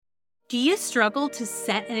Do you struggle to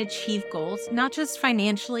set and achieve goals, not just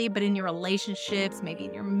financially, but in your relationships, maybe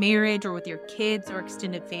in your marriage or with your kids or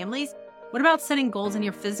extended families? What about setting goals in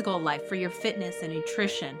your physical life for your fitness and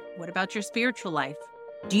nutrition? What about your spiritual life?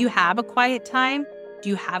 Do you have a quiet time? Do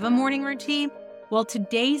you have a morning routine? Well,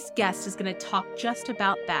 today's guest is going to talk just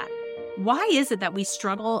about that. Why is it that we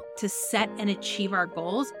struggle to set and achieve our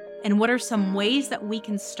goals? And what are some ways that we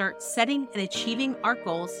can start setting and achieving our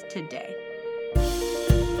goals today?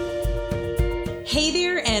 Hey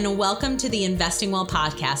there, and welcome to the Investing Well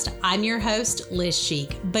podcast. I'm your host, Liz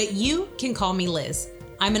Sheik, but you can call me Liz.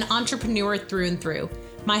 I'm an entrepreneur through and through.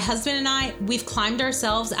 My husband and I, we've climbed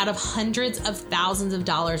ourselves out of hundreds of thousands of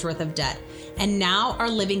dollars worth of debt, and now are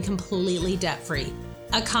living completely debt-free.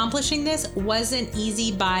 Accomplishing this wasn't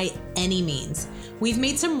easy by any means. We've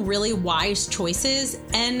made some really wise choices,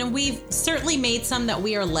 and we've certainly made some that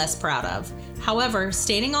we are less proud of. However,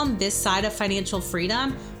 standing on this side of financial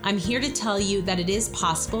freedom, I'm here to tell you that it is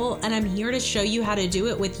possible, and I'm here to show you how to do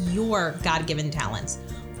it with your God-given talents,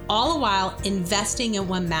 all the while investing in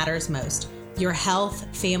what matters most, your health,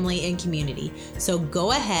 family, and community. So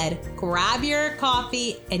go ahead, grab your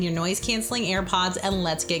coffee and your noise-canceling AirPods, and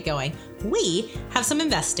let's get going. We have some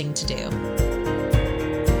investing to do.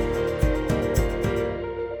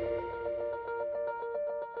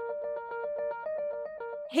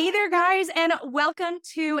 Hey there, guys, and welcome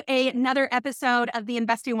to another episode of the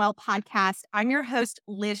Investing Well podcast. I'm your host,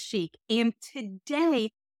 Liz Sheik, and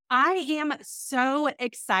today I am so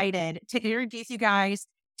excited to introduce you guys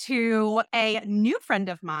to a new friend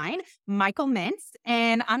of mine, Michael Mintz,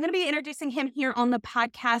 and I'm going to be introducing him here on the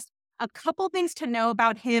podcast. A couple things to know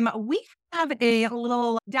about him. We have a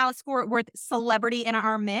little Dallas-Fort Worth celebrity in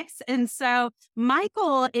our mix, and so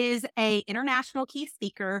Michael is an international key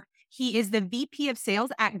speaker. He is the VP of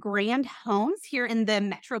Sales at Grand Homes here in the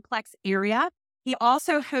Metroplex area. He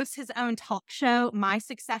also hosts his own talk show, My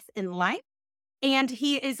Success in Life. And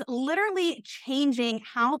he is literally changing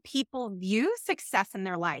how people view success in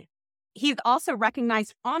their life. He's also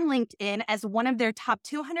recognized on LinkedIn as one of their top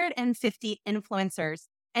 250 influencers.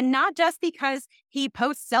 And not just because he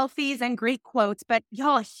posts selfies and great quotes, but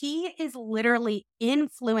y'all, he is literally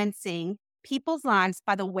influencing people's lives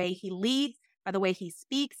by the way he leads, by the way he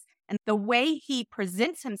speaks, and the way he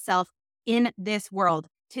presents himself in this world.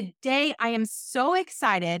 Today, I am so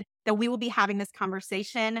excited that we will be having this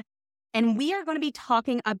conversation, and we are going to be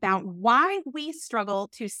talking about why we struggle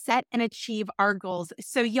to set and achieve our goals.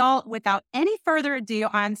 So y'all, without any further ado,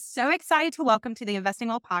 I'm so excited to welcome to the Investing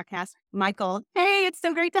Well podcast, Michael. Hey, it's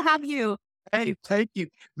so great to have you. Hey, thank you.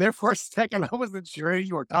 There for a second, I wasn't sure who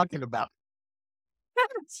you were talking about.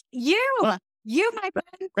 You, my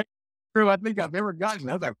friend. True, I think I've ever gotten.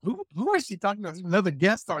 I was like, who is she talking about? There's another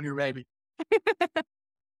guest on here, maybe.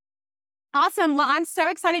 Awesome. Well, I'm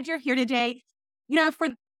so excited you're here today. You know, for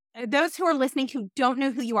those who are listening who don't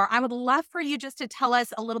know who you are, I would love for you just to tell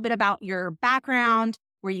us a little bit about your background,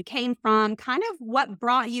 where you came from, kind of what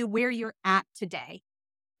brought you where you're at today.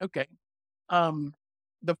 Okay.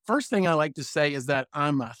 The first thing I like to say is that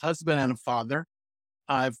I'm a husband and a father.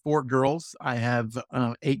 I have 4 girls. I have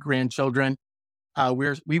 8 grandchildren.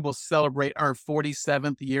 We will celebrate our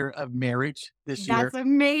 47th year of marriage this year. That's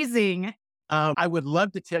amazing. I would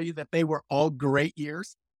love to tell you that they were all great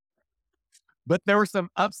years, but there were some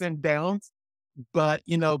ups and downs. But,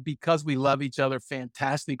 because we love each other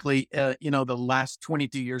fantastically, the last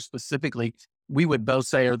 22 years specifically, we would both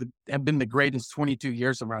say have been the greatest 22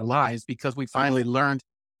 years of our lives because we finally learned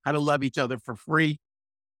how to love each other for free.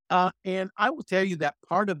 And I will tell you that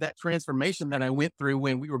part of that transformation that I went through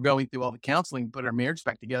when we were going through all the counseling, put our marriage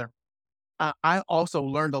back together, I also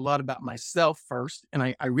learned a lot about myself first. And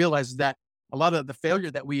I realized that a lot of the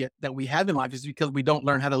failure that we have in life is because we don't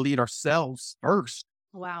learn how to lead ourselves first.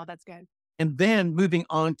 Wow, that's good. And then moving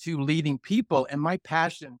on to leading people. And my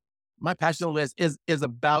passion list is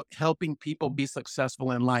about helping people be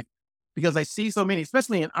successful in life. Because I see so many,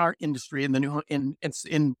 especially in our industry, in the new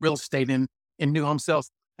in real estate, in new home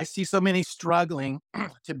sales, I see so many struggling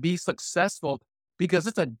to be successful because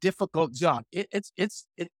it's a difficult job.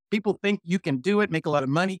 People think you can do it, make a lot of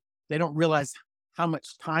money. They don't realize how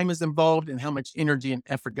much time is involved and how much energy and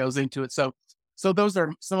effort goes into it. So those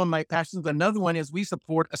are some of my passions. Another one is we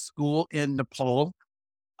support a school in Nepal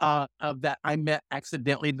that I met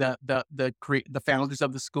accidentally, the founders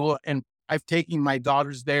of the school, and I've taken my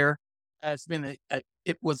daughters there.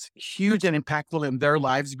 It was huge and impactful in their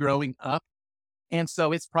lives growing up. And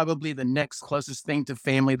so it's probably the next closest thing to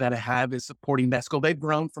family that I have is supporting that school. They've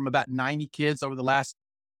grown from about 90 kids over the last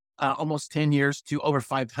almost 10 years to over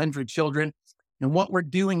 500 children. And what we're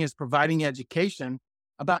doing is providing education,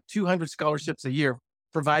 about 200 scholarships a year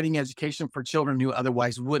providing education for children who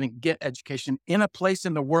otherwise wouldn't get education in a place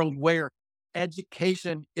in the world where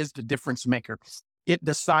education is the difference maker. It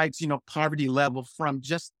decides, poverty level from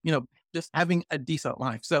just having a decent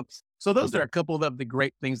life. So those are a couple of the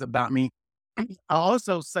great things about me. I'll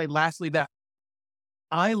also say lastly that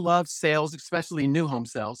I love sales, especially new home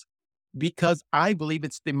sales, because I believe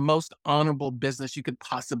it's the most honorable business you could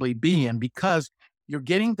possibly be in, because you're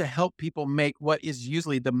getting to help people make what is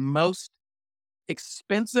usually the most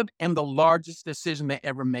expensive and the largest decision they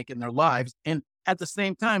ever make in their lives. And at the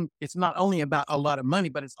same time, it's not only about a lot of money,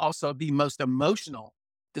 but it's also the most emotional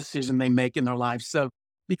decision they make in their lives. So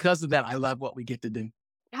because of that, I love what we get to do.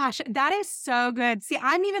 Gosh, that is so good. See,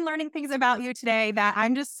 I'm even learning things about you today that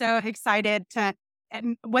I'm just so excited to,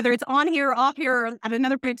 and whether it's on here or off here or at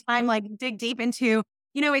another point in time, like dig deep into.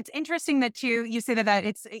 It's interesting that you say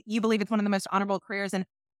that you believe it's one of the most honorable careers. And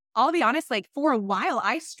I'll be honest, like for a while,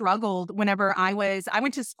 I struggled whenever I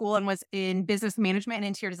went to school and was in business management and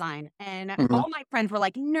interior design. And all my friends were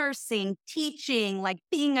like nursing, teaching, like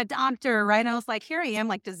being a doctor, right? And I was like, here I am,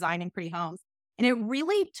 like designing pretty homes. And it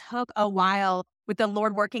really took a while with the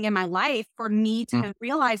Lord working in my life for me to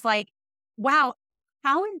realize, like, wow,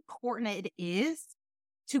 how important it is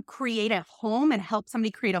to create a home and help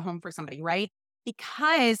somebody create a home for somebody, right?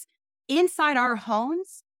 Because inside our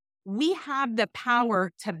homes, we have the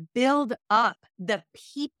power to build up the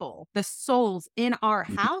people, the souls in our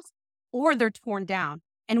house, or they're torn down.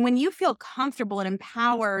 And when you feel comfortable and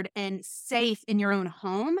empowered and safe in your own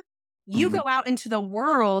home, you go out into the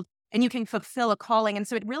world and you can fulfill a calling. And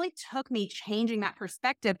so it really took me changing that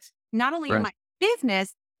perspective, not only in my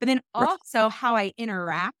business, but then also how I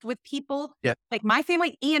interact with people, like my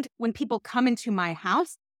family, and when people come into my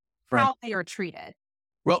house, how they are treated.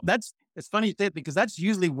 Well, it's funny you say it, because that's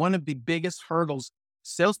usually one of the biggest hurdles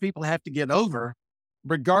salespeople have to get over,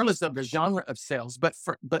 regardless of the genre of sales, but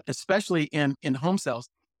especially in home sales,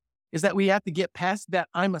 is that we have to get past that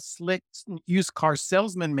I'm a slick used car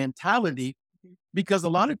salesman mentality, because a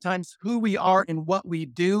lot of times who we are and what we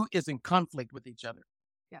do is in conflict with each other,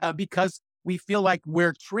 because we feel like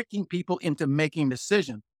we're tricking people into making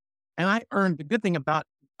decisions. And I earned the good thing about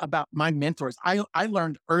my mentors. I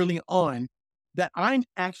learned early on that I'm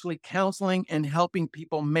actually counseling and helping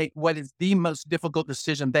people make what is the most difficult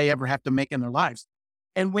decision they ever have to make in their lives.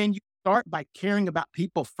 And when you start by caring about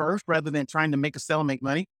people first, rather than trying to make a sale and make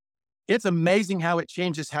money, it's amazing how it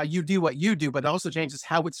changes how you do what you do, but it also changes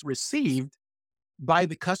how it's received by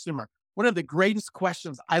the customer. One of the greatest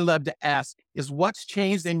questions I love to ask is, what's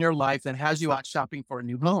changed in your life that has you out shopping for a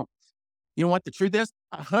new home? You know what the truth is?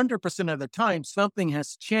 100% of the time, something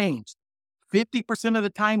has changed. 50% of the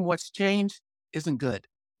time, what's changed isn't good.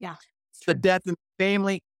 Yeah. It's the death in the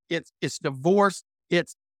family. It's divorce.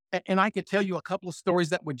 And I could tell you a couple of stories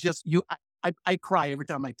that would I cry every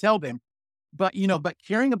time I tell them. But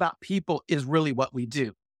caring about people is really what we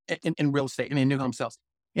do in real estate and in new home sales.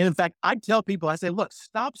 And in fact, I tell people, I say, look,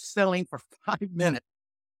 stop selling for 5 minutes.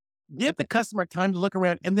 Give the customer time to look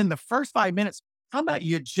around. And then the first 5 minutes, how about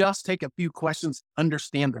you just take a few questions,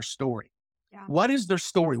 understand their story? Yeah. What is their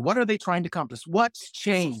story? What are they trying to accomplish? What's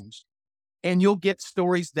changed? And you'll get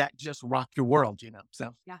stories that just rock your world,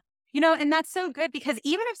 So, yeah. And that's so good, because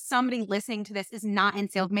even if somebody listening to this is not in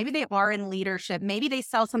sales, maybe they are in leadership, maybe they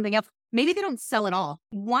sell something else, maybe they don't sell at all.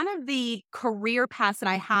 One of the career paths that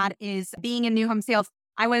I had is being in new home sales.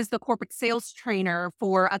 I was the corporate sales trainer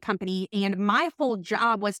for a company, and my whole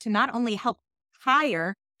job was to not only help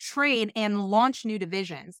hire, train, and launch new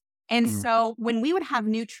divisions. And so when we would have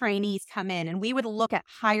new trainees come in and we would look at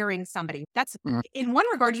hiring somebody, that's in one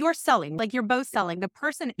regard, you are selling, like you're both selling. The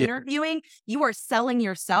person interviewing, you are selling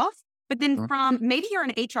yourself. But then from maybe you're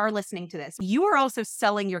an HR listening to this, you are also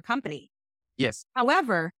selling your company. Yes.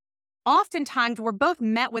 However, oftentimes we're both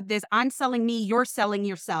met with this, I'm selling me, you're selling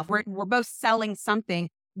yourself. We're both selling something.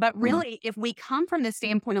 But really, if we come from the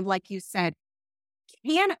standpoint of, like you said,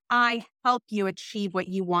 can I help you achieve what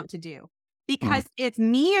you want to do? Because if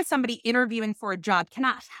me as somebody interviewing for a job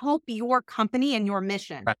cannot help your company and your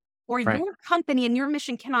mission, or your company and your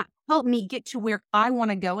mission cannot help me get to where I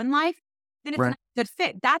want to go in life, then it's not a good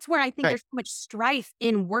fit. That's where I think there's so much strife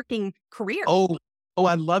in working careers. Oh,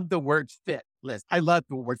 I love the word fit, Liz. I love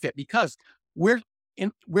the word fit, because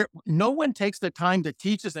no one takes the time to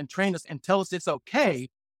teach us and train us and tell us it's okay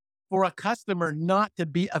for a customer not to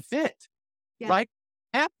be a fit, right?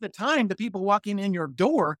 Half the time, the people walking in your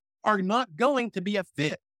door are not going to be a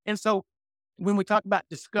fit. And so when we talk about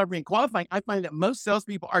discovery and qualifying, I find that most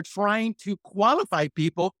salespeople are trying to qualify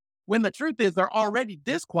people when the truth is they're already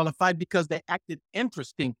disqualified because they acted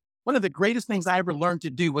interesting. One of the greatest things I ever learned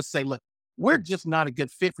to do was say, look, we're just not a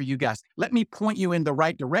good fit for you guys. Let me point you in the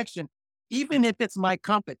right direction. Even if it's my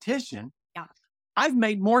competition, Yeah. I've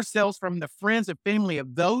made more sales from the friends and family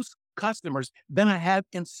of those customers than I have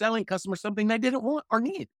in selling customers something they didn't want or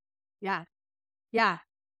need. Yeah. Yeah.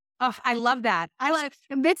 Oh, I love that.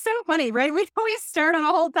 It's so funny, right? We always start on a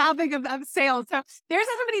whole topic of sales. So there's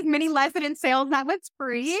somebody's mini lesson in sales that was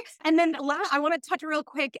free. And then I want to touch real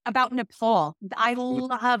quick about Nepal. I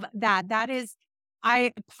love that. That is,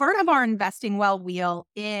 part of our Investing Well wheel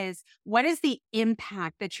is what is the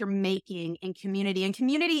impact that you're making in community? And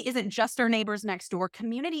community isn't just our neighbors next door.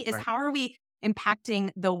 Community is how are we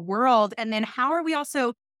impacting the world? And then how are we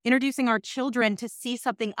also introducing our children to see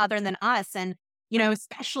something other than us? And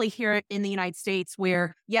especially here in the United States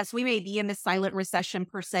where, yes, we may be in the silent recession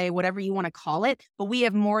per se, whatever you want to call it, but we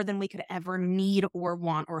have more than we could ever need or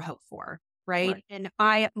want or hope for, right? And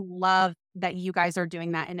I love that you guys are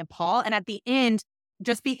doing that in Nepal. And at the end,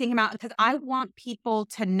 just be thinking about, because I want people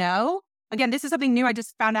to know, again, this is something new I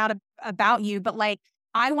just found out about you, but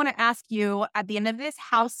I want to ask you at the end of this,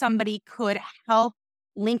 how somebody could help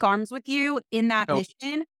link arms with you in that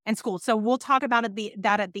mission and school. So we'll talk about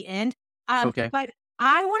that at the end. But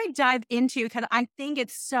I want to dive into, because I think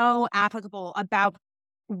it's so applicable, about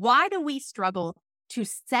why do we struggle to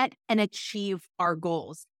set and achieve our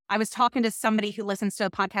goals? I was talking to somebody who listens to a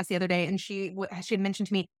podcast the other day, and she had mentioned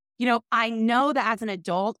to me, I know that as an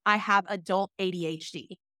adult, I have adult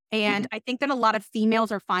ADHD. And I think that a lot of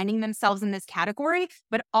females are finding themselves in this category,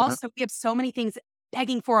 but also we have so many things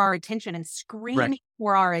begging for our attention and screaming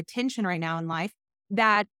for our attention right now in life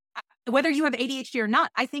that whether you have ADHD or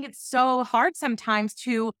not, I think it's so hard sometimes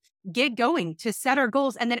to get going, to set our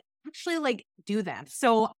goals and then actually do them.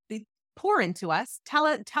 So pour into us. Tell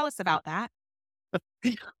us about that.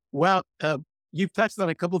 Well, you've touched on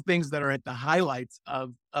a couple of things that are at the highlights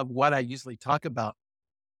of what I usually talk about.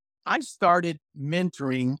 I started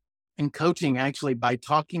mentoring and coaching actually by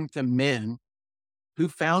talking to men who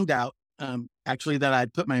found out actually that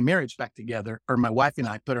I'd put my marriage back together, or my wife and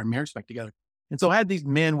I put our marriage back together. And so I had these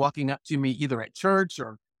men walking up to me either at church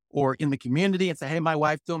or in the community and say, "Hey, my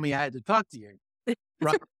wife told me I had to talk to you."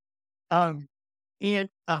 Right. And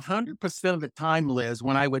 100% of the time, Liz,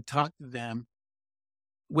 when I would talk to them,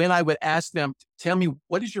 when I would ask them, "Tell me,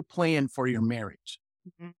 what is your plan for your marriage?"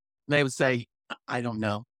 They would say, "I don't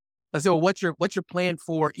know." I said, "Well, what's your plan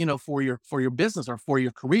for your business or for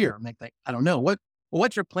your career?" And they think, "I don't know."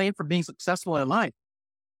 What's your plan for being successful in life?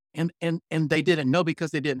 And they didn't know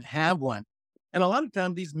because they didn't have one. And a lot of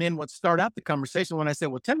times these men would start out the conversation when I said,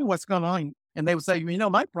 "Well, tell me what's going on." And they would say,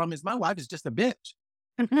 "My problem is my wife is just a bitch."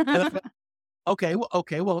 And I thought,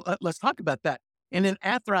 well, let's talk about that. And then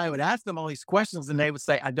after I would ask them all these questions and they would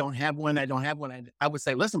say, "I don't have one. I don't have one." I would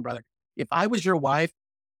say, "Listen, brother, if I was your wife,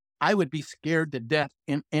 I would be scared to death.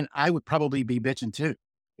 And I would probably be bitching too."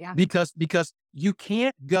 Yeah. Because you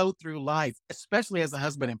can't go through life, especially as a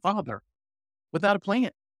husband and father, without a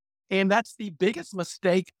plan. And that's the biggest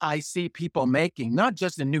mistake I see people making, not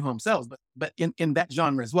just in new home sales, but in that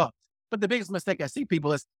genre as well. But the biggest mistake I see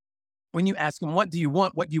people is when you ask them, "What do you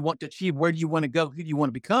want? What do you want to achieve? Where do you want to go? Who do you want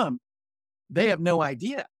to become?" They have no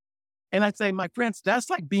idea. And I'd say, my friends, that's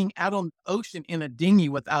like being out on the ocean in a dinghy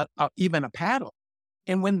without even a paddle.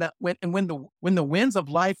 And when the winds of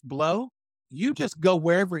life blow, you just go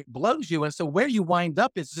wherever it blows you. And so where you wind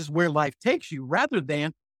up is just where life takes you, rather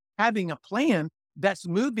than having a plan that's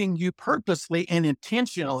moving you purposely and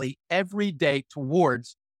intentionally every day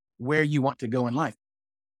towards where you want to go in life.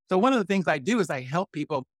 So one of the things I do is I help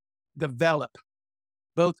people develop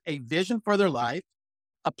both a vision for their life,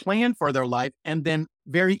 a plan for their life, and then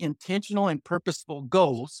very intentional and purposeful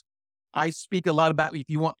goals. I speak a lot about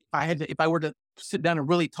if I were to sit down and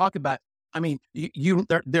really talk about,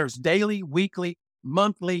 there's daily, weekly,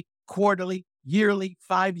 monthly, quarterly, yearly,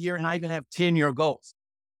 5-year, and I even have 10-year goals.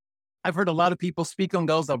 I've heard a lot of people speak on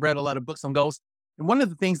goals. I've read a lot of books on goals. And one of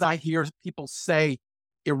the things I hear people say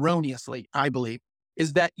erroneously, I believe,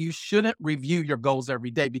 is that you shouldn't review your goals every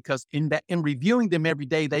day, because in reviewing them every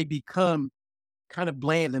day, they become kind of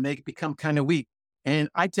bland and they become kind of weak. And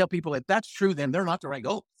I tell people, if that's true, then they're not the right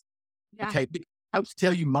goals. Yeah. Okay. I'll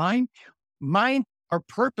tell you mine are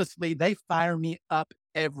purposely, they fire me up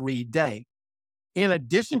every day. In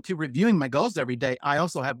addition to reviewing my goals every day, I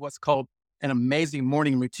also have what's called an amazing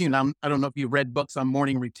morning routine. I don't know if you read books on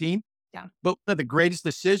morning routine. Yeah. But one of the greatest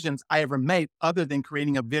decisions I ever made, other than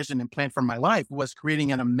creating a vision and plan for my life, was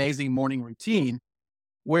creating an amazing morning routine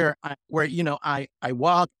where I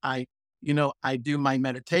walk, I do my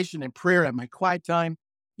meditation and prayer at my quiet time,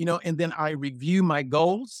 and then I review my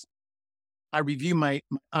goals. I review my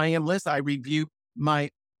I am list. I review my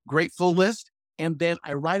grateful list. And then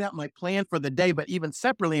I write out my plan for the day, but even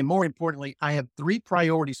separately and more importantly, I have 3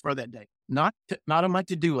 priorities for that day, not on my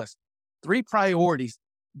to-do list. 3 priorities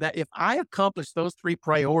that if I accomplish those 3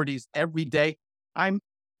 priorities every day, I'm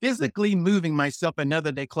physically moving myself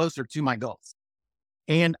another day closer to my goals.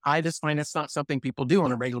 And I just find that's not something people do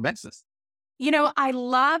on a regular basis. I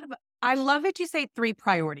love that you say 3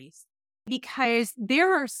 priorities, because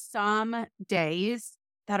there are some days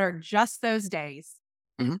that are just those days,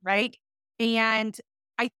 right? And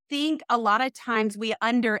I think a lot of times we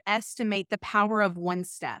underestimate the power of one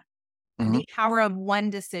step, the power of one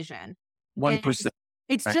decision. 1%.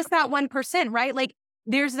 It's right. just that 1%, right? Like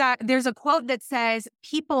there's a quote that says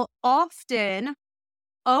people often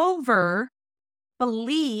over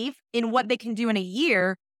believe in what they can do in a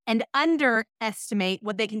year and underestimate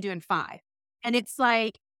what they can do in 5. And it's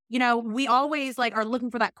like, we always are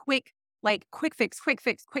looking for that quick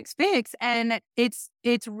fix. And it's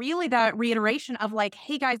really that reiteration of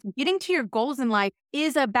hey guys, getting to your goals in life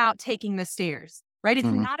is about taking the stairs, right? It's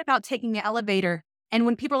not about taking the elevator. And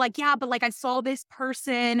when people are like, yeah, but I saw this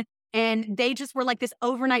person and they just were this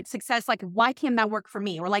overnight success. Why can't that work for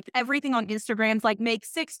me? Or everything on Instagram's make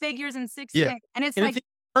 6 figures in 6 days. And it's it's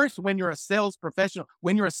first, when you're a sales professional,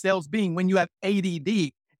 when you're a sales being, when you have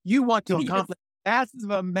ADD, you want to accomplish massive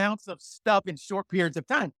amounts of stuff in short periods of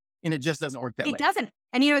time. And it just doesn't work that way. It doesn't.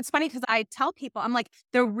 And it's funny because I tell people, I'm like,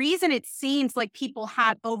 the reason it seems like people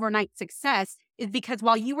had overnight success is because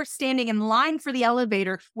while you were standing in line for the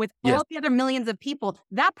elevator with all the other millions of people,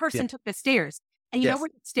 that person took the stairs. And you know where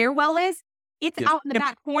the stairwell is? It's out in the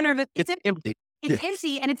back corner of it. It's empty. It's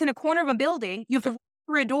empty and it's in a corner of a building. You have to walk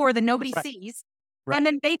through a door that nobody sees. Right. And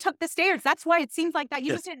then they took the stairs. That's why it seems like that.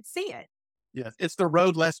 You just didn't see it. Yes. It's the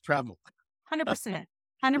road less traveled. 100%.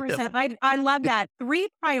 100%. I love that. 3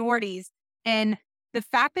 priorities. And the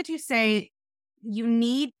fact that you say you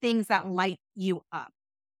need things that light you up.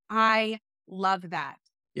 I love that.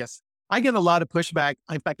 Yes. I get a lot of pushback.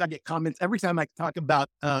 In fact, I get comments every time I talk about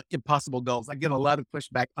impossible goals. I get a lot of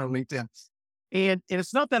pushback on LinkedIn. And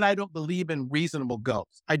it's not that I don't believe in reasonable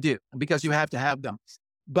goals. I do, because you have to have them.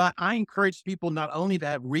 But I encourage people not only to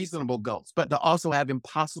have reasonable goals, but to also have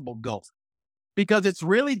impossible goals. Because it's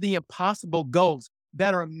really the impossible goals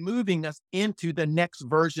that are moving us into the next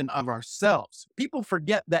version of ourselves. People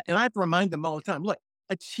forget that. And I have to remind them all the time, look,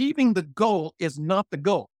 achieving the goal is not the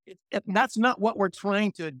goal. That's not what we're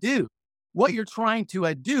trying to do. What you're trying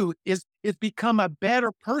to do is become a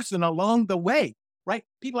better person along the way, right?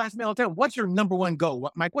 People ask me all the time, what's your number one goal?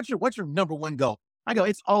 Mike, what's your number one goal? I go,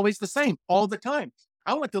 it's always the same all the time.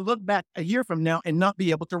 I want to look back a year from now and not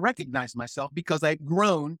be able to recognize myself because I've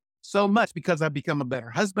grown so much, because I've become a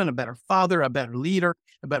better husband, a better father, a better leader,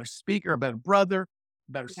 a better speaker, a better brother,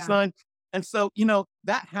 a better son. And so,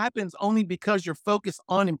 that happens only because you're focused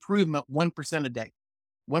on improvement 1% a day.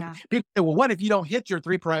 People say, well, what if you don't hit your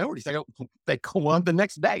 3 priorities? I go, they go on the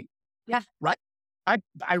next day. Yeah. Right.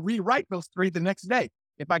 I rewrite those 3 the next day.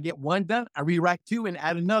 If I get 1 done, I rewrite 2 and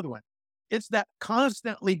add another one. It's that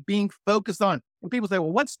constantly being focused on. And people say,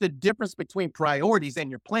 well, what's the difference between priorities and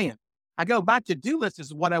your plan? I go, my to-do list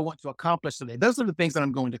is what I want to accomplish today. Those are the things that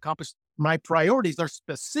I'm going to accomplish. My priorities are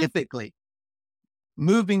specifically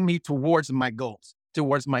moving me towards my goals,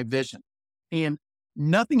 towards my vision. And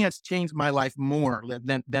nothing has changed my life more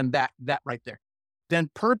than that right there. Than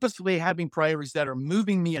purposefully having priorities that are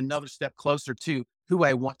moving me another step closer to who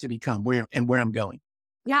I want to become, where I'm going.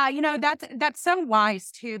 Yeah, that's so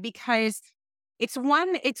wise too, because it's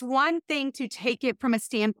one thing to take it from a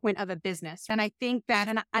standpoint of a business. And I think that,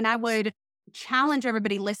 and I would challenge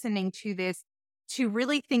everybody listening to this to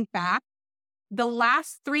really think back. The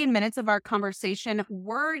last 3 minutes of our conversation,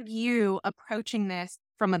 were you approaching this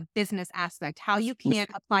from a business aspect, how you can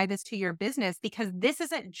apply this to your business? Because this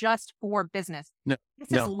isn't just for business. This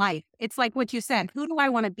is life. It's like what you said. Who do I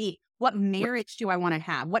want to be? What marriage do I want to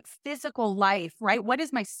have? What physical life, right? What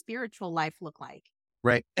does my spiritual life look like?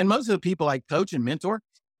 Right. And most of the people I coach and mentor,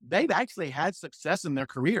 they've actually had success in their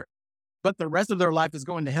career, but the rest of their life is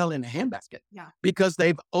going to hell in a handbasket. Yeah. Because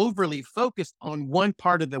they've overly focused on one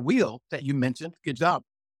part of the wheel that you mentioned. Good job.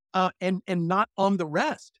 And not on the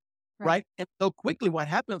rest. Right. And so quickly what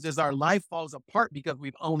happens is our life falls apart because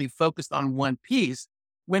we've only focused on one piece,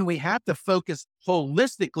 when we have to focus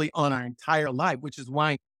holistically on our entire life, which is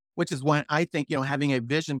why I think, having a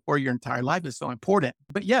vision for your entire life is so important.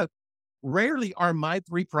 But rarely are my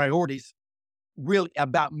 3 priorities really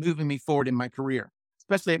about moving me forward in my career,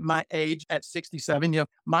 especially at my age at 67.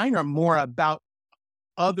 Mine are more about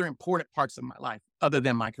other important parts of my life other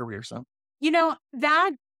than my career. So,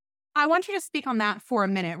 that I want you to speak on that for a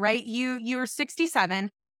minute, right? You're 67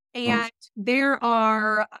 and there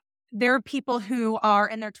are there are people who are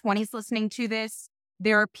in their 20s listening to this.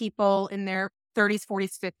 There are people in their 30s,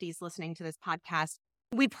 40s, 50s listening to this podcast.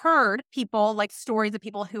 We've heard people, like stories of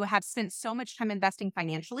people who have spent so much time investing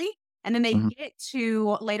financially, and then they get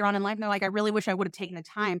to later on in life and they're like, I really wish I would have taken the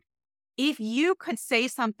time. If you could say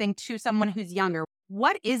something to someone who's younger,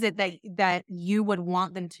 what is it that you would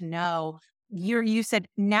want them to know? You said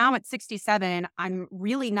now at 67, I'm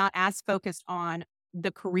really not as focused on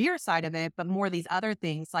the career side of it, but more these other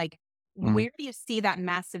things. Like, where do you see that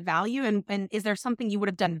massive value? And is there something you would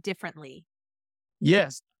have done differently?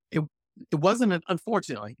 Yes, it wasn't,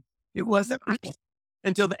 unfortunately, it wasn't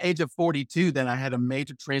until the age of 42 that I had a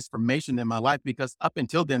major transformation in my life, because up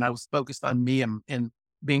until then I was focused on me and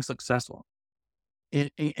being successful,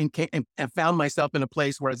 and found myself in a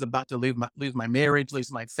place where I was about to lose my marriage,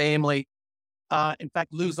 lose my family, in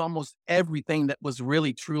fact, lose almost everything that was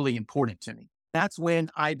really, truly important to me. That's when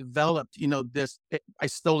I developed, I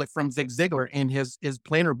stole it from Zig Ziglar in his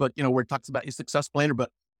planner book, where it talks about his success planner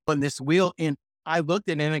book on this wheel. And I looked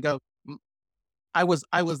at it and I go, I was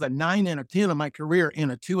a 9 and a 10 in my career,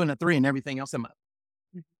 and a 2 and a 3 and everything else in my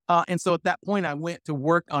and so at that point, I went to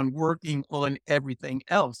working on everything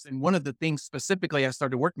else. And one of the things specifically I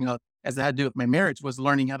started working on, as it had to do with my marriage, was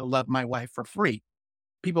learning how to love my wife for free.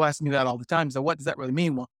 People ask me that all the time. So what does that really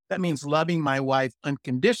mean? Well, that means loving my wife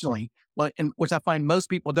unconditionally, and which I find most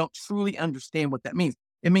people don't truly understand what that means.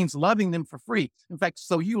 It means loving them for free. In fact,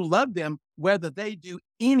 so you love them whether they do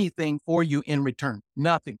anything for you in return,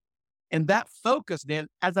 nothing. And that focus then,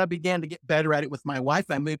 as I began to get better at it with my wife,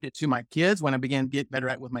 I moved it to my kids. When I began to get better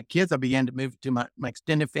at it with my kids, I began to move it to my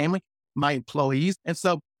extended family, my employees. And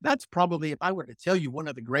so that's probably, if I were to tell you, one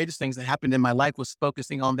of the greatest things that happened in my life was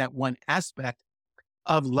focusing on that one aspect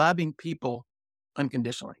of loving people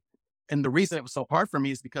unconditionally. And the reason it was so hard for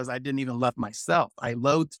me is because I didn't even love myself. I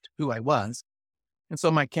loathed who I was. And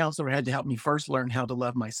so my counselor had to help me first learn how to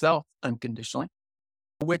love myself unconditionally,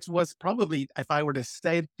 which was probably, if I were to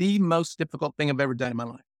say, the most difficult thing I've ever done in my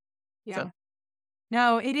life. Yeah. So,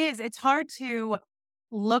 No, it is. It's hard to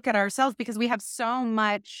look at ourselves because we have so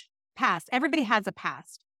much past. Everybody has a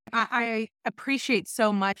past. I appreciate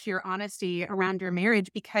so much your honesty around your marriage,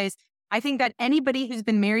 because I think that anybody who's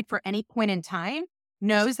been married for any point in time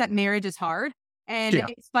knows that marriage is hard. And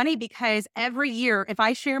it's funny because every year, if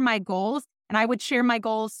I share my goals, and I would share my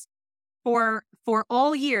goals for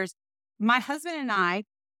all years, my husband and I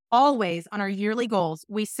always on our yearly goals,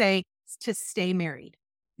 we say to stay married.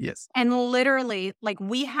 yes. And literally, like,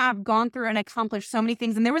 we have gone through and accomplished so many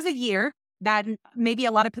things. And there was a year that maybe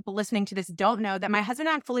a lot of people listening to this don't know, that my husband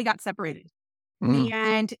and I fully got separated.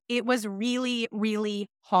 And it was really, really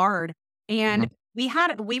hard. And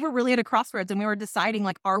we were really at a crossroads, and we were deciding,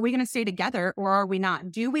 like, are we going to stay together or are we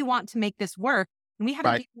not? Do we want to make this work? And we had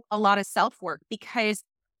to do a lot of self-work, because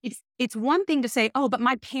it's one thing to say, oh, but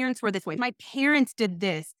my parents were this way. My parents did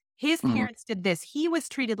this. His parents did this. He was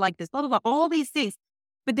treated like this, blah, blah, blah, all these things.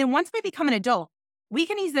 But then once we become an adult, we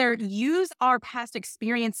can either use our past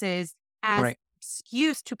experiences as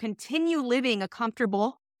excuse to continue living a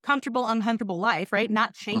comfortable, uncomfortable life, right?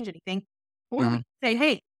 Not change anything. Or we can say,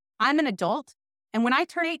 hey, I'm an adult. And when I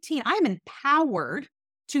turn 18, I'm empowered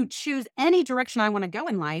to choose any direction I want to go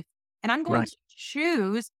in life. And I'm going to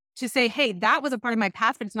choose to say, hey, that was a part of my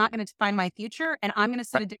past, but it's not going to define my future. And I'm going to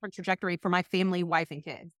set a different trajectory for my family, wife, and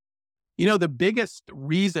kids. The biggest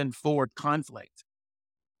reason for conflict,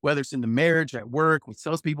 whether it's in the marriage, at work, with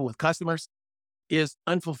salespeople, with customers, is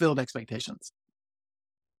unfulfilled expectations.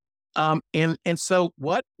 And so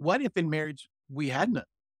what if in marriage we had none?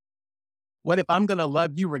 What if I'm going to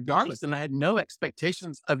love you regardless, and I had no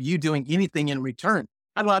expectations of you doing anything in return?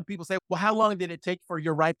 I had a lot of people say, well, how long did it take for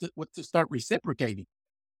your wife to start reciprocating?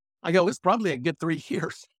 I go, it's probably a good 3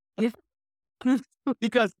 years.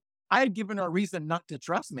 Because I had given her a reason not to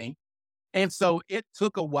trust me. And so it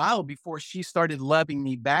took a while before she started loving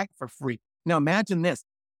me back for free. Now imagine this.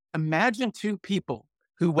 Imagine two people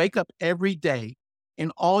who wake up every day,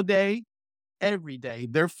 and all day, every day,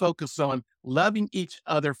 they're focused on loving each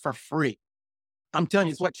other for free. I'm telling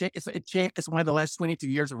you, it's one of the last 22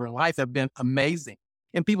 years of her life have been amazing.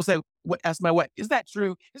 And people say, ask my wife, is that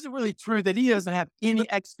true? Is it really true that he doesn't have any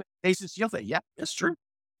expectations? She'll say, yeah, it's true.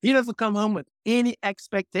 He doesn't come home with any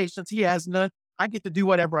expectations. He has none. I get to do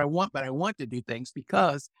whatever I want, but I want to do things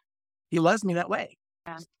because he loves me that way.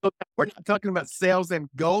 Yeah. So we're not talking about sales and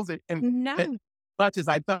goals and as much as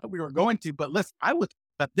I thought we were going to, but listen, I would talk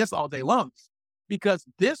about this all day long, because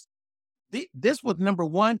this was number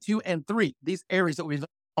 1, 2, and 3, these areas that we've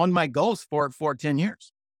on my goals for 10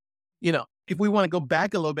 years. If we want to go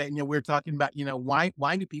back a little bit, we were talking about,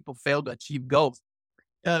 why do people fail to achieve goals?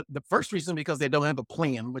 The first reason because they don't have a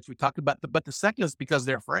plan, which we talked about, but the second is because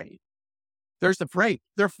they're afraid. They're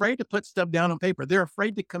afraid to put stuff down on paper. They're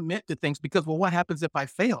afraid to commit to things because, well, what happens if I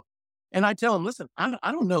fail? And I tell them, listen, I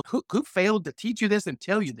don't know who failed to teach you this and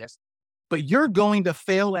tell you this, but you're going to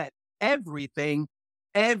fail at everything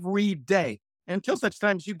every day until such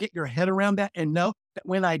times you get your head around that and know that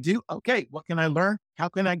when I do, okay, what can I learn? How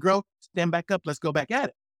can I grow? Stand back up. Let's go back at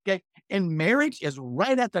it. Okay. And marriage is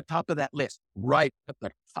right at the top of that list, right at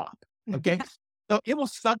the top. Okay. So it will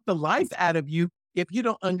suck the life out of you if you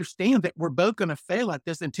don't understand that we're both going to fail at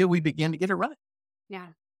this until we begin to get it right. Yeah.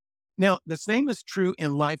 Now, the same is true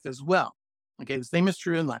in life as well. Okay. The same is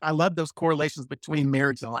true in life. I love those correlations between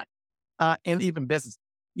marriage and life and even business.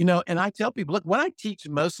 And I tell people, look, what I teach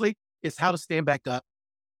mostly is how to stand back up,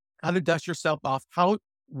 how to dust yourself off,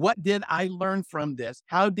 what did I learn from this?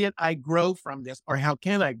 How did I grow from this? Or how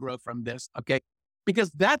can I grow from this? Okay. Because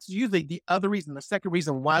that's usually the other reason, the second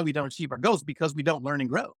reason why we don't achieve our goals, because we don't learn and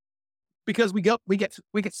grow. Because we get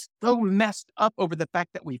so messed up over the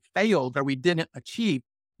fact that we failed or we didn't achieve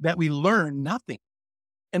that we learn nothing.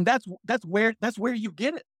 And that's where you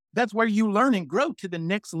get it. That's where you learn and grow to the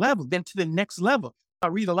next level, then to the next level. I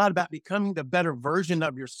read a lot about becoming the better version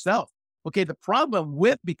of yourself. Okay. The problem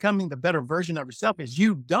with becoming the better version of yourself is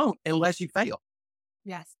you don't unless you fail.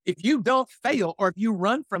 Yes. If you don't fail or if you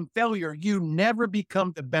run from failure, you never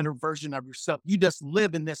become the better version of yourself. You just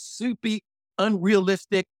live in this soupy,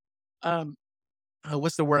 unrealistic,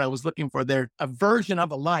 what's the word I was looking for there? A version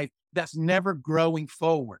of a life that's never growing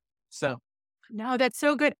forward. So. No, that's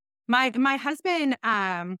so good. My husband,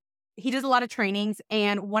 he does a lot of trainings.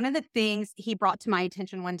 And one of the things he brought to my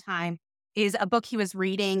attention one time is a book he was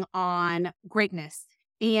reading on greatness.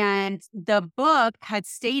 And the book had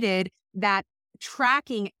stated that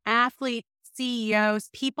tracking athletes, CEOs,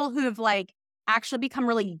 people who have actually become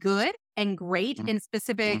really good and great in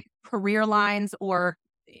specific career lines or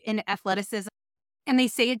in athleticism. And they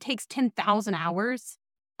say it takes 10,000 hours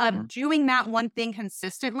of doing that one thing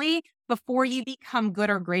consistently before you become good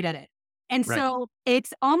or great at it. And so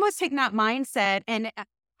it's almost taking that mindset. And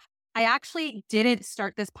I actually didn't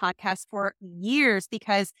start this podcast for years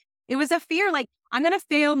because it was a fear, I'm going to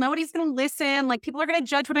fail. Nobody's going to listen. People are going to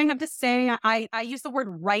judge what I have to say. I use the word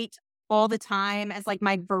right all the time as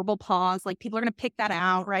my verbal pause. People are going to pick that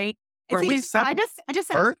out. Right. Or I just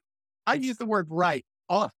said, I use the word right.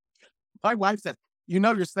 Oh, my wife said,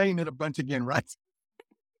 you're saying it a bunch again, right?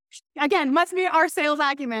 Again, must be our sales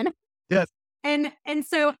acumen. Yes. And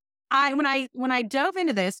so when I dove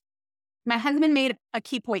into this, my husband made a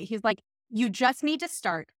key point. He's like, you just need to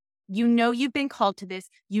start. You've been called to this.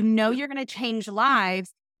 You're going to change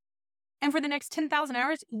lives. And for the next 10,000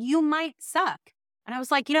 hours, you might suck. And I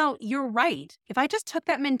was like, you're right. If I just took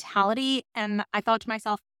that mentality and I thought to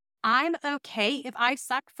myself, I'm okay if I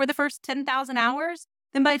suck for the first 10,000 hours,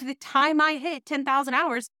 then by the time I hit 10,000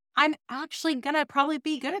 hours, I'm actually going to probably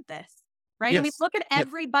be good at this. Right. Yes. I mean, look at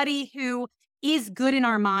everybody who is good in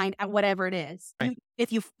our mind at whatever it is. Right.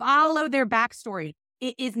 If you follow their backstory,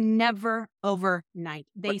 it is never overnight.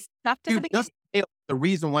 They stuck to the beginning. The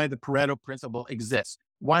reason why the Pareto principle exists,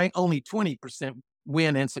 why only 20%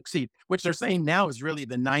 win and succeed, which they're saying now is really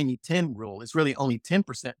the 90-10 rule. It's really only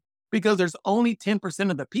 10% because there's only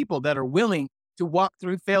 10% of the people that are willing to walk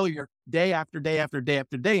through failure day after day after day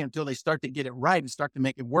after day until they start to get it right and start to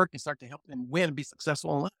make it work and start to help them win and be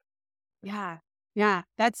successful in life. Yeah. Yeah.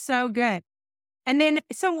 That's so good. And then,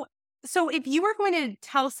 so if you were going to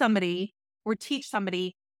tell somebody or teach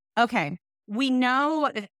somebody, okay, we know,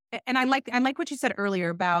 and I like what you said earlier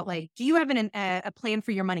about do you have a plan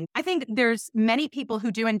for your money? I think there's many people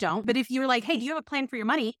who do and don't, but if you're like, hey, do you have a plan for your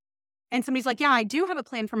money? And somebody's like, yeah, I do have a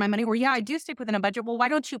plan for my money, or yeah, I do stick within a budget. Well, why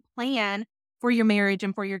don't you plan for your marriage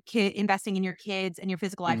and for your kid, investing in your kids and your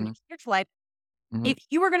physical life and your spiritual life? If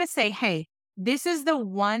you were going to say, hey, this is the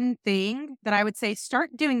one thing that I would say,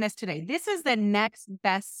 start doing this today. This is the next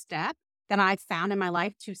best step that I've found in my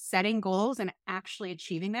life to setting goals and actually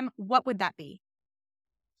achieving them. What would that be?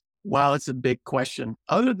 Wow, it's a big question.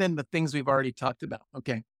 Other than the things we've already talked about.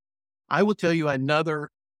 Okay. I will tell you another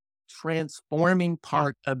transforming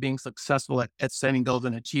part of being successful at setting goals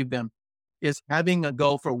and achieve them is having a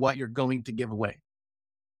goal for what you're going to give away.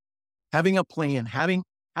 Having a plan, having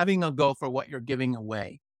a goal for what you're giving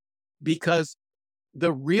away. Because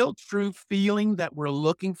the real true feeling that we're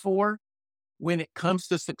looking for when it comes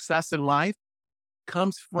to success in life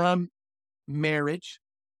comes from marriage,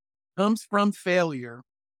 comes from failure,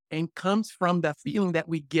 and comes from the feeling that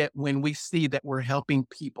we get when we see that we're helping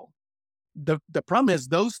people. The problem is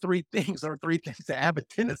those three things are three things that have a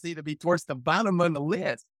tendency to be towards the bottom of the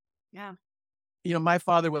list. Yeah. My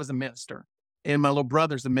father was a minister. and my little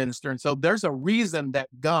brother's a minister. And so there's a reason that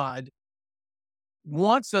God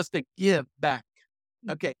wants us to give back.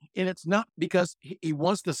 Okay. And it's not because he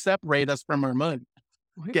wants to separate us from our money.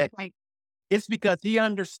 Okay. Right. It's because he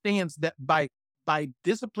understands that by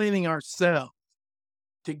disciplining ourselves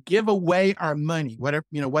to give away our money,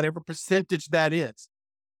 whatever percentage that is,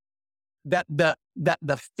 that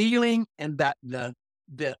the feeling and the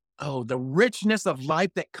richness of life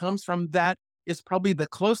that comes from that is probably the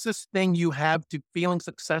closest thing you have to feeling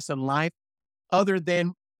success in life, other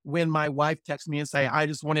than when my wife texts me and say, I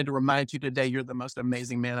just wanted to remind you today, you're the most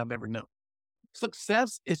amazing man I've ever known.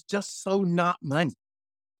 Success is just so not money.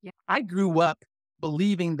 Yeah. I grew up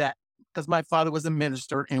believing that because my father was a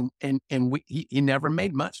minister and he never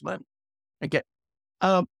made much money. Okay.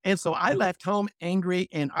 And so I left home angry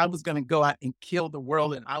and I was going to go out and kill the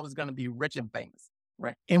world and I was going to be rich and famous.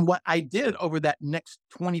 Right. And what I did over that next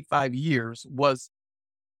 25 years was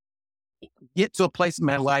get to a place in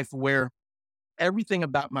my life where everything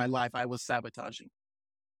about my life, I was sabotaging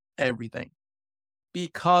everything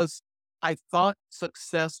because I thought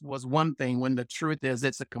success was one thing when the truth is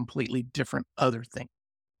it's a completely different other thing.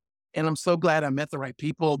 And I'm so glad I met the right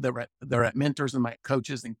people. They're at mentors and my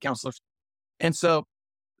coaches and counselors. And so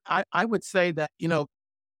I would say that,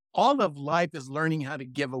 all of life is learning how to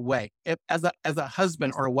give away. As a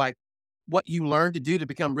husband or a wife, what you learn to do to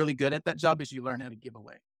become really good at that job is you learn how to give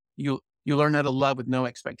away. You learn how to love with no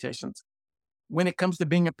expectations. When it comes to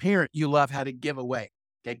being a parent, you love how to give away,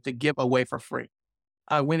 okay, to give away for free.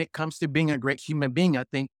 When it comes to being a great human being, I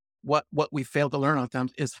think what we fail to learn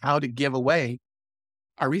oftentimes is how to give away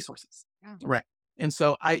our resources. Yeah. Right. And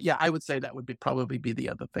so I would say that would probably be the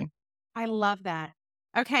other thing. I love that.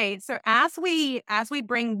 Okay. So as we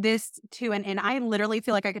bring this to an end, I literally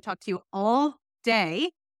feel like I could talk to you all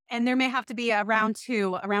day, and there may have to be a round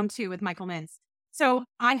two with Michael Mintz. So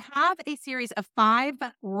I have a series of 5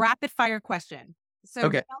 rapid fire questions. So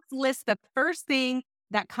Okay. let's list the first thing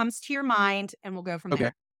that comes to your mind and we'll go from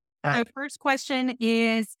Okay. there. So first question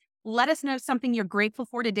is, let us know something you're grateful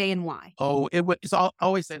for today and why. Oh, I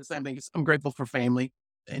always say the same thing. I'm grateful for family.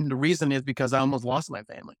 And the reason is because I almost lost my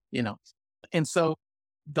family, And so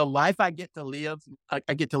the life I get to live,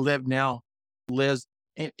 I get to live now, Liz,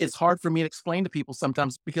 and it's hard for me to explain to people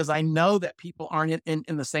sometimes because I know that people aren't in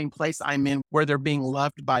the same place I'm in where they're being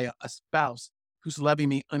loved by a spouse who's loving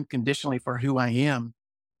me unconditionally for who I am.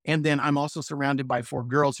 And then I'm also surrounded by 4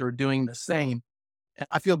 girls who are doing the same.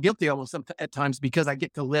 I feel guilty almost at times because I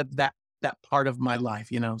get to live that part of my life,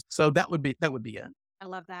 So that would be it. I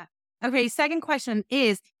love that. Okay. Second question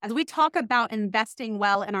is, as we talk about investing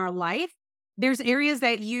well in our life, there's areas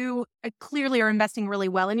that you clearly are investing really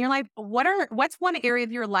well in your life. What's one area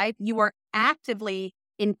of your life you are actively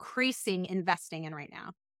increasing investing in right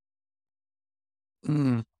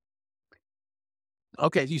now?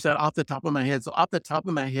 Okay. You said off the top of my head. So off the top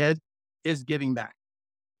of my head is giving back.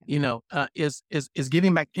 Is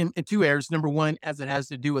giving back in 2 areas. Number one, as it has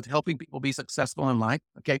to do with helping people be successful in life.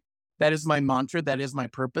 Okay. That is my mantra. That is my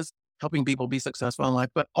purpose, helping people be successful in life,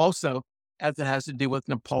 but also as it has to do with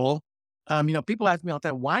Nepal. People ask me all the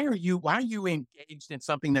time, why are you engaged in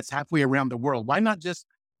something that's halfway around the world? Why not just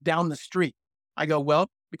down the street? I go, well,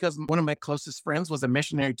 because one of my closest friends was a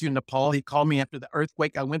missionary to Nepal. He called me after the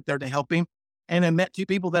earthquake. I went there to help him and I met 2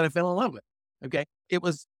 people that I fell in love with. Okay.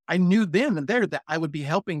 I knew then and there that I would be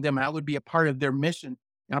helping them. And I would be a part of their mission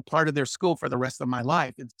and a part of their school for the rest of my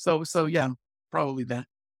life. And so yeah, probably that.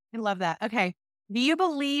 I love that. Okay. Do you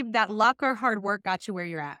believe that luck or hard work got you where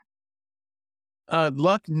you're at?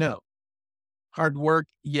 Luck, no. Hard work,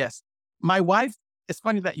 yes. My wife, it's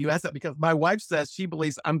funny that you asked that because my wife says she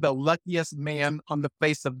believes I'm the luckiest man on the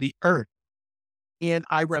face of the earth. And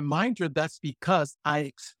I remind her that's because I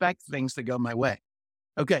expect things to go my way.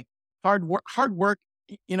 Okay. Hard work,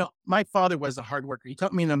 my father was a hard worker. He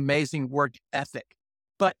taught me an amazing work ethic,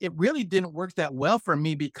 but it really didn't work that well for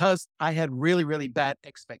me because I had really, really bad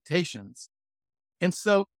expectations. And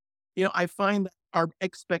so, I find that our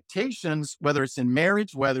expectations, whether it's in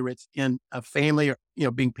marriage, whether it's in a family or,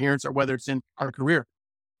 being parents, or whether it's in our career,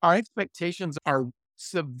 our expectations are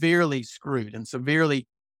severely screwed and severely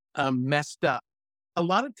messed up. A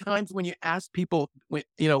lot of times when you ask people,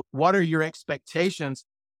 what are your expectations?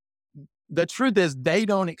 The truth is they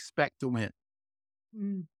don't expect to win.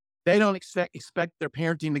 Mm. They don't expect their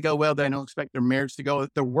parenting to go well. They don't expect their marriage to go.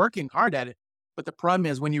 They're working hard at it. But the problem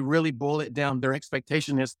is when you really boil it down, their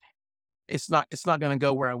expectation is it's not going to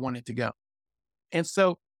go where I want it to go. And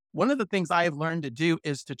so one of the things I have learned to do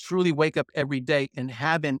is to truly wake up every day and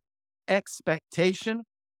have an expectation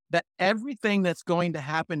that everything that's going to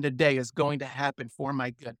happen today is going to happen for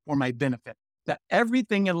my good, for my benefit. that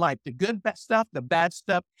everything in life, the good stuff, the bad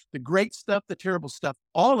stuff, the great stuff, the terrible stuff,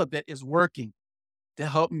 all of it is working to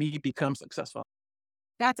help me become successful.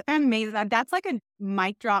 That's amazing. That's like a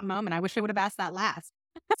mic drop moment. I wish I would have asked that last.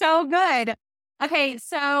 So good. Okay,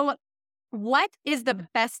 so what is the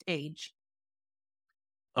best age?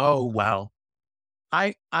 Oh, wow.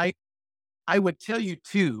 I would tell you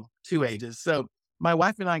two ages. So my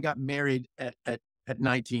wife and I got married at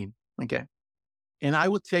 19. Okay. And I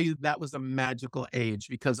will tell you that was a magical age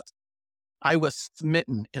because I was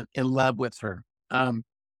smitten in love with her. And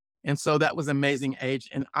so that was an amazing age.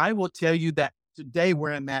 And I will tell you that today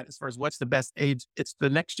where I'm at, as far as what's the best age, it's the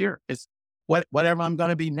next year. It's whatever I'm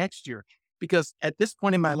going to be next year. Because at this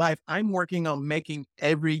point in my life, I'm working on making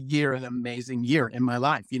every year an amazing year in my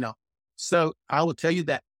life, So I will tell you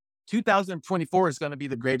that 2024 is going to be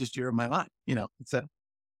the greatest year of my life, So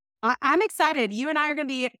I'm excited. You and I are going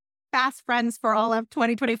to be fast friends for all of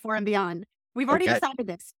 2024 and beyond. We've already decided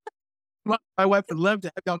this. My wife would love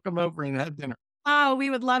to have y'all come over and have dinner. Oh, we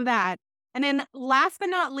would love that. And then last but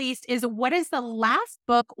not least is, what is the last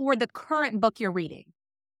book or the current book you're reading?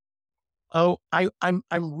 Oh, I'm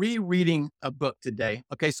rereading a book today.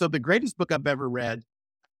 Okay, so the greatest book I've ever read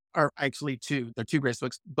are actually two. They're two great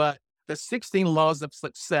books, but The 16 Laws of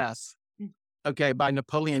Success, okay, by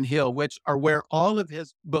Napoleon Hill, which are where all of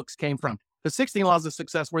his books came from. The 16 Laws of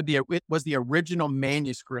Success was the original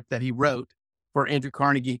manuscript that he wrote for Andrew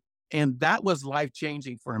Carnegie. And that was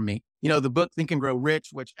life-changing for me. The book Think and Grow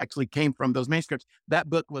Rich, which actually came from those manuscripts, that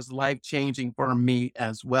book was life-changing for me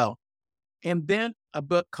as well. And then a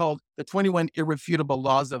book called The 21 Irrefutable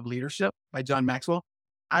Laws of Leadership by John Maxwell.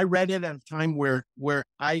 I read it at a time where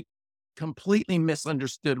I completely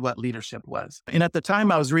misunderstood what leadership was. And at the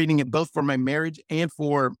time I was reading it both for my marriage and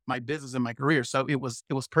for my business and my career. So it was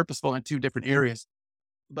purposeful in two different areas.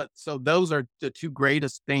 But so those are the two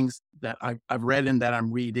greatest things that I've read and that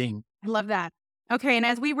I'm reading. I love that. Okay. And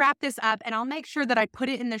as we wrap this up, and I'll make sure that I put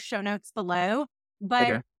it in the show notes below,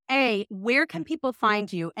 but where can people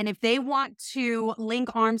find you? And if they want to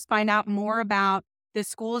link arms, find out more about the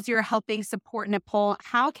schools you're helping support Nepal,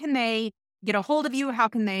 how can they get a hold of you? How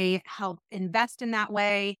can they help invest in that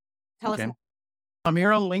way? Tell us more. I'm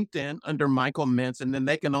here on LinkedIn under Michael Mintz, and then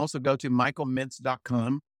they can also go to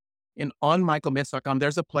michaelmintz.com. And on michaelmintz.com,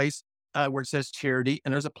 there's a place where it says charity,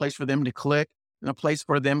 and there's a place for them to click and a place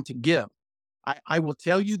for them to give. I will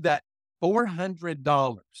tell you that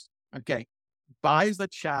 $400, buys a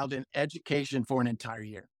child an education for an entire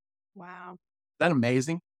year. Wow. Is that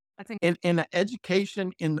amazing? That's in the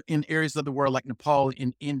education in areas of the world like Nepal,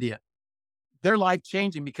 in India, they're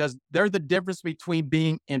life-changing because they're the difference between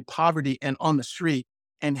being in poverty and on the street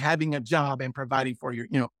and having a job and providing for your,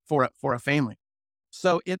 for a family.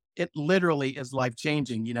 So it literally is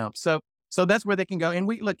life-changing, So that's where they can go. And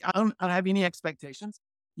I don't have any expectations.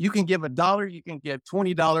 You can give $1, you can give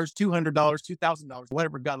 $20, $200, $2,000,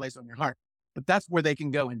 whatever God lays on your heart. But that's where they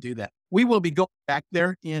can go and do that. We will be going back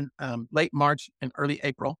there in late March and early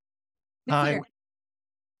April. This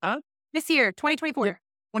year, 2024. Yeah,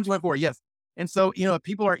 2024, yes. And so, if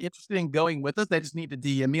people are interested in going with us, they just need to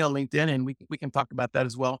DM me on LinkedIn and we can talk about that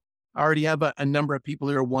as well. I already have a number of people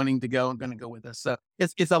who are wanting to go and going to go with us. So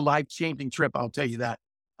it's a life-changing trip, I'll tell you that.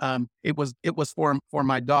 It was for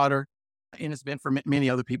my daughter, and it's been for many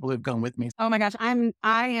other people who've gone with me. Oh my gosh,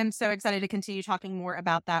 I am so excited to continue talking more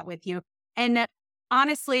about that with you. And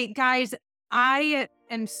honestly, guys, I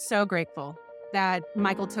am so grateful that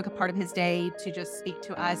Michael took a part of his day to just speak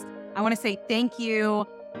to us. I want to say thank you.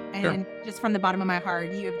 And just from the bottom of my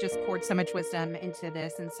heart, you have just poured so much wisdom into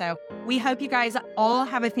this. And so we hope you guys all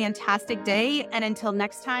have a fantastic day. And until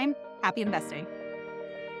next time, happy investing.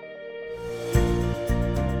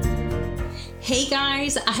 Hey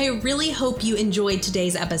guys, I really hope you enjoyed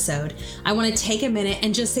today's episode. I want to take a minute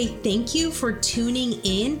and just say thank you for tuning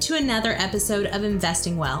in to another episode of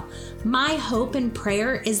Investing Well. My hope and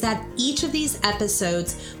prayer is that each of these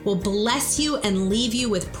episodes will bless you and leave you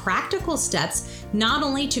with practical steps, not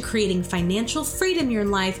only to creating financial freedom in your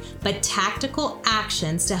life, but tactical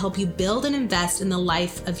actions to help you build and invest in the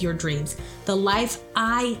life of your dreams, the life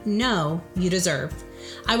I know you deserve.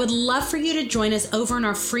 I would love for you to join us over in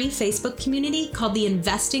our free Facebook community called the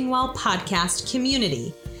Investing Well Podcast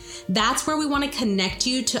Community. That's where we want to connect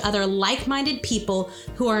you to other like-minded people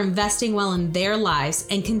who are investing well in their lives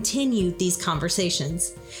and continue these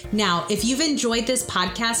conversations. Now, if you've enjoyed this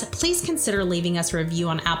podcast, please consider leaving us a review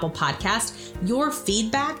on Apple Podcasts. Your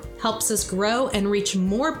feedback helps us grow and reach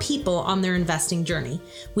more people on their investing journey.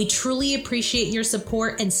 We truly appreciate your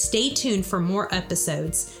support and stay tuned for more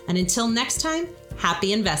episodes. And until next time,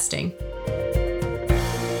 happy investing.